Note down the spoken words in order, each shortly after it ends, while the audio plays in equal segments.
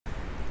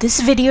This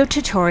video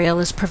tutorial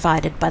is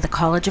provided by the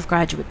College of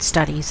Graduate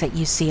Studies at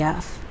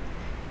UCF.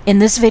 In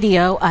this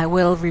video, I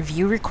will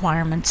review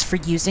requirements for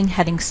using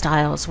heading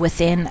styles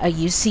within a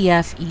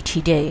UCF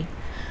ETD,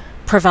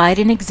 provide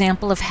an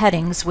example of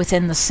headings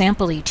within the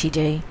sample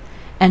ETD,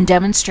 and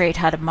demonstrate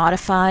how to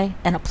modify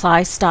and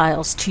apply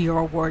styles to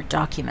your Word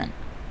document.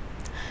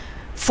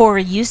 For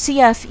a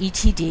UCF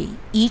ETD,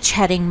 each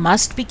heading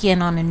must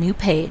begin on a new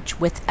page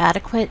with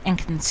adequate and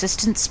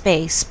consistent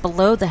space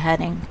below the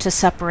heading to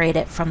separate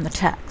it from the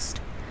text.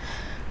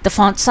 The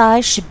font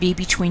size should be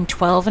between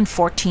 12 and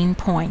 14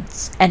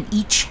 points, and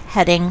each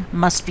heading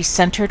must be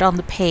centered on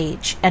the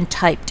page and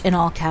typed in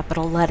all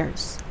capital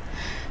letters.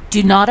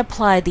 Do not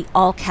apply the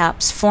all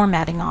caps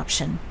formatting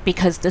option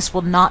because this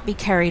will not be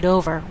carried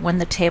over when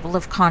the table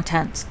of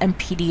contents and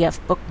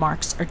PDF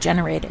bookmarks are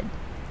generated.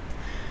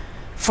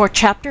 For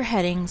chapter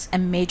headings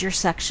and major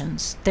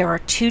sections, there are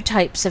two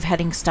types of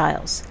heading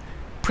styles,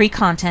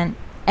 pre-content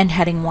and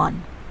heading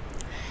 1.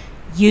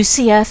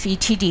 UCF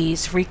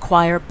ETDs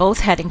require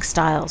both heading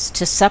styles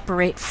to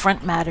separate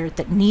front matter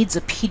that needs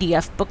a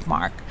PDF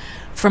bookmark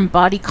from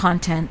body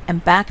content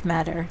and back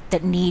matter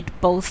that need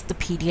both the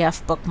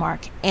PDF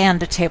bookmark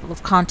and a table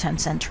of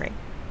contents entry.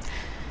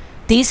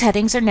 These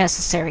headings are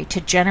necessary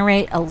to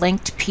generate a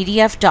linked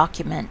PDF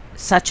document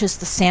such as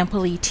the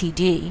sample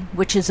ETD,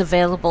 which is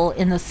available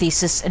in the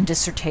Thesis and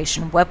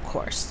Dissertation web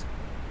course.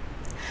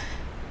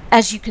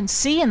 As you can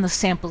see in the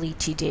sample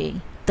ETD,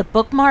 the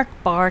bookmark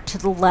bar to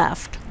the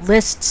left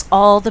lists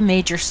all the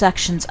major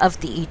sections of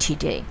the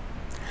ETD.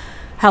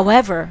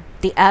 However,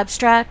 the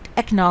abstract,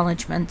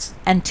 acknowledgments,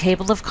 and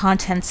table of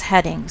contents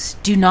headings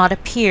do not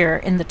appear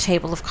in the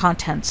table of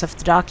contents of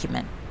the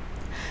document.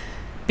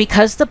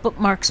 Because the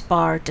bookmarks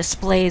bar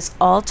displays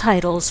all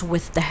titles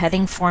with the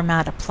heading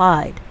format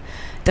applied,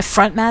 the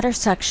front matter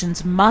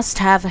sections must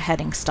have a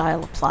heading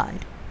style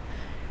applied.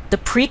 The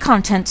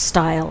pre-content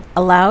style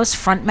allows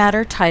front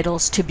matter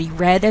titles to be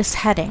read as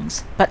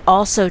headings, but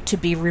also to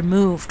be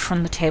removed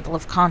from the table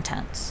of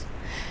contents.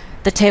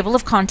 The table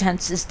of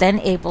contents is then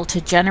able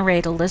to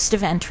generate a list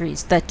of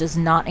entries that does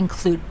not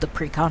include the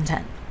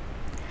pre-content.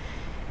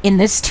 In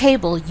this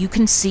table, you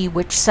can see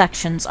which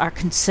sections are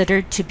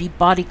considered to be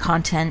body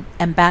content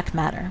and back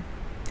matter.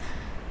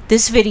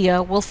 This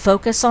video will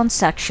focus on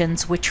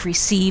sections which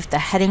receive the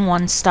heading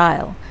 1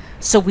 style,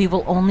 so we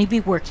will only be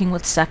working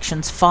with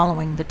sections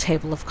following the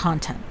table of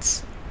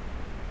contents.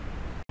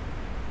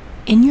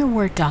 In your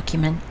Word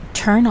document,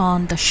 turn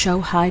on the Show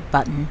Hide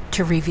button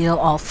to reveal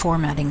all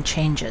formatting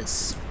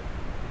changes.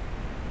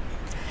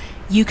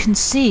 You can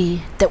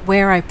see that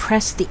where I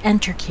press the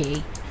Enter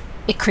key,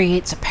 it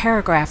creates a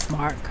paragraph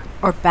mark,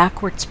 or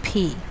backwards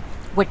P,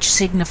 which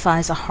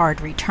signifies a hard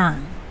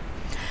return.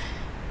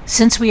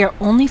 Since we are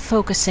only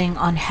focusing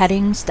on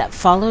headings that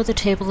follow the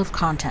table of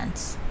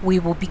contents, we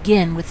will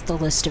begin with the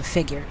list of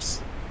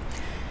figures.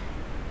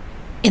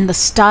 In the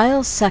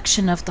Styles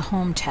section of the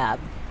Home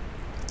tab,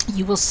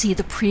 you will see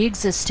the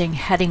pre-existing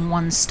heading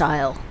 1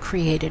 style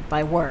created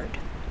by Word.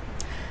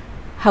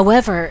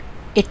 However,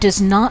 it does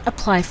not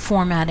apply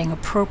formatting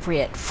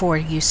appropriate for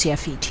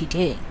UCF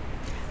ETD.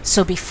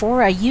 So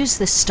before I use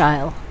this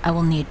style, I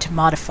will need to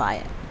modify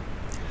it.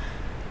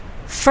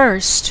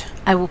 First,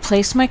 I will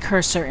place my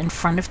cursor in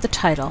front of the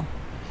title,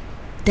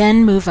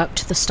 then move up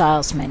to the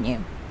Styles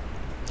menu.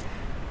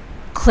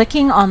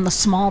 Clicking on the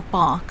small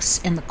box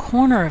in the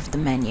corner of the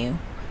menu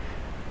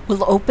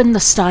will open the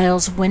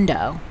Styles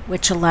window,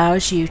 which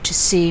allows you to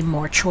see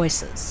more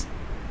choices.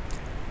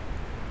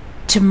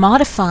 To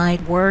modify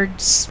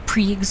Word's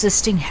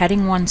pre-existing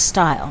heading 1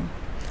 style,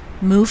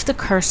 move the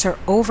cursor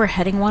over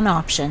heading 1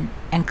 option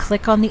and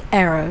click on the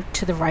arrow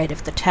to the right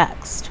of the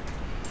text.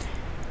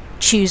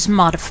 Choose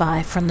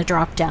Modify from the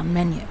drop-down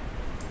menu.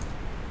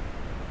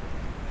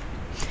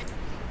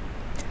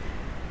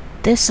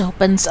 This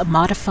opens a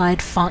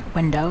modified font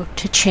window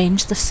to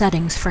change the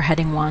settings for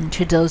heading 1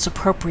 to those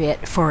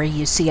appropriate for a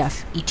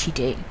UCF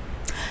ETD.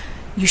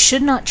 You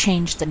should not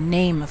change the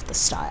name of the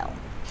style.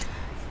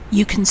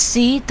 You can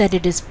see that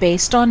it is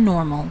based on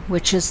normal,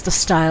 which is the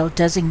style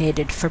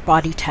designated for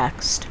body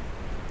text.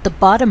 The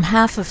bottom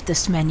half of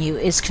this menu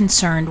is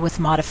concerned with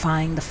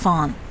modifying the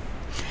font.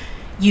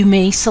 You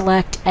may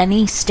select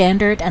any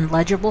standard and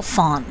legible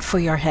font for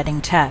your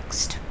heading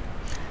text.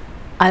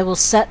 I will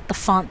set the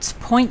font's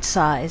point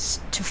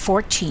size to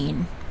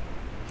 14,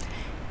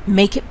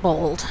 make it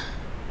bold,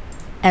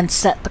 and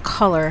set the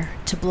color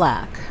to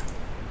black.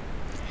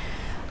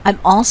 I'm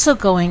also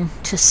going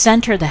to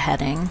center the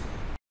heading.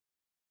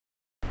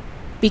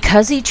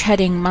 Because each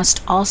heading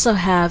must also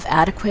have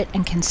adequate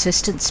and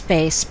consistent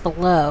space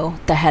below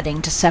the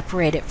heading to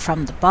separate it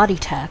from the body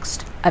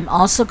text, I'm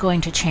also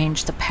going to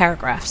change the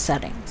paragraph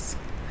settings.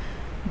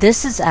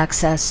 This is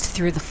accessed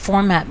through the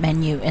Format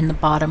menu in the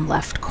bottom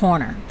left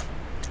corner.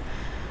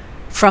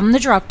 From the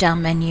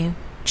drop-down menu,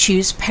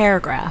 choose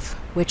Paragraph,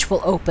 which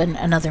will open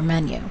another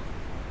menu.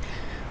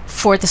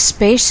 For the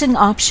spacing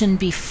option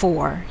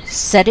before,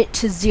 set it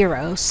to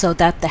 0 so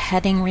that the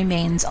heading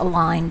remains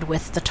aligned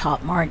with the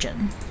top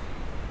margin.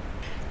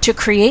 To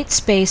create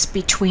space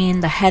between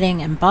the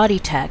heading and body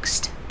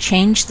text,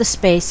 change the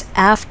space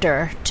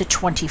after to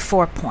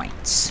 24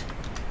 points.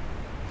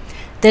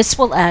 This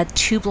will add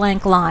 2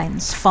 blank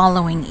lines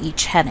following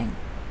each heading.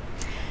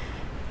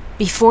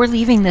 Before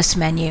leaving this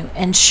menu,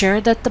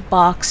 ensure that the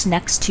box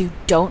next to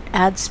 "Don't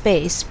add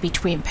space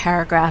between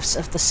paragraphs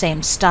of the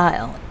same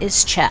style"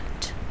 is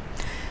checked.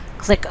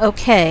 Click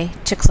OK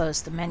to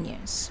close the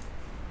menus.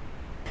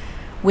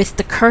 With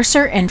the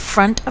cursor in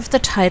front of the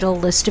title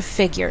list of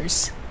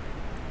figures,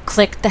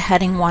 click the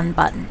Heading 1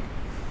 button.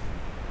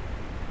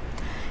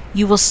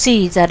 You will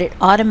see that it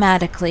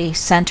automatically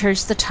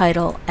centers the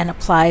title and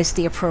applies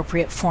the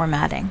appropriate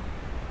formatting.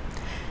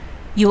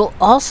 You will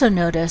also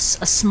notice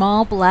a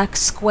small black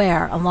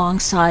square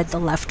alongside the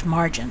left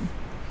margin.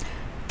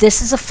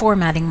 This is a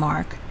formatting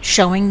mark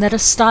showing that a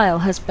style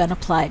has been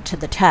applied to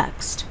the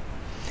text.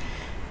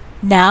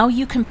 Now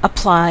you can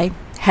apply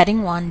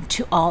Heading 1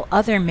 to all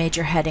other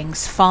major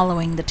headings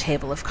following the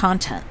table of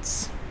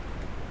contents.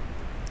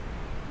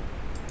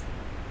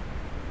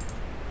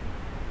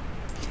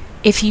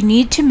 If you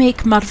need to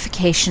make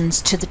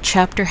modifications to the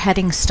chapter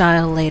heading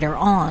style later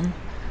on,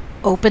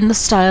 open the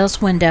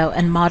Styles window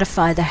and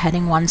modify the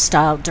Heading 1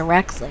 style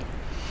directly.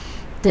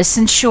 This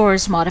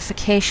ensures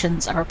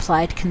modifications are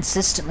applied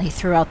consistently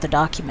throughout the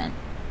document.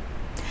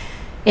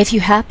 If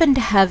you happen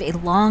to have a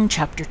long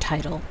chapter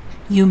title,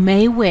 you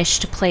may wish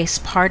to place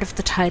part of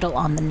the title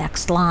on the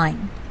next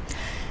line.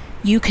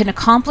 You can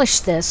accomplish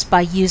this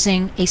by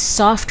using a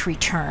soft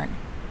return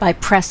by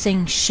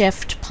pressing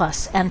Shift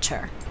plus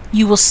Enter.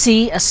 You will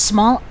see a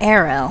small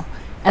arrow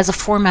as a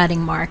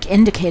formatting mark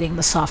indicating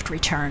the soft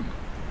return.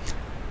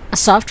 A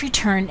soft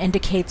return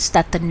indicates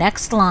that the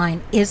next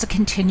line is a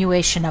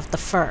continuation of the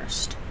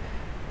first.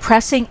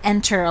 Pressing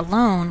Enter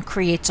alone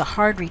creates a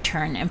hard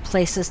return and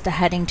places the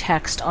heading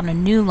text on a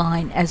new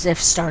line as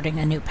if starting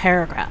a new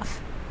paragraph.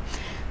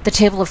 The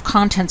table of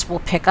contents will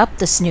pick up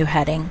this new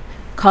heading,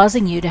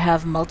 causing you to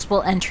have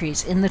multiple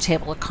entries in the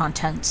table of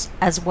contents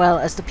as well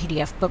as the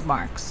PDF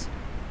bookmarks.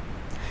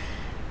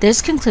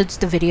 This concludes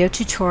the video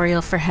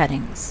tutorial for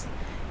headings.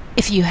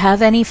 If you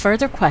have any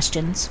further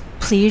questions,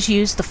 please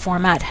use the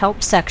Format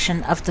Help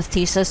section of the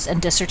Thesis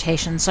and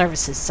Dissertation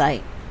Services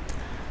site.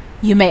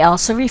 You may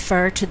also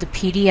refer to the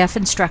PDF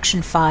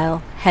instruction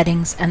file,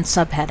 Headings and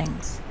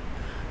Subheadings.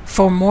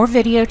 For more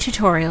video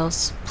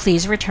tutorials,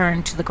 please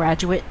return to the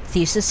Graduate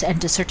Thesis and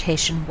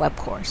Dissertation web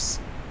course.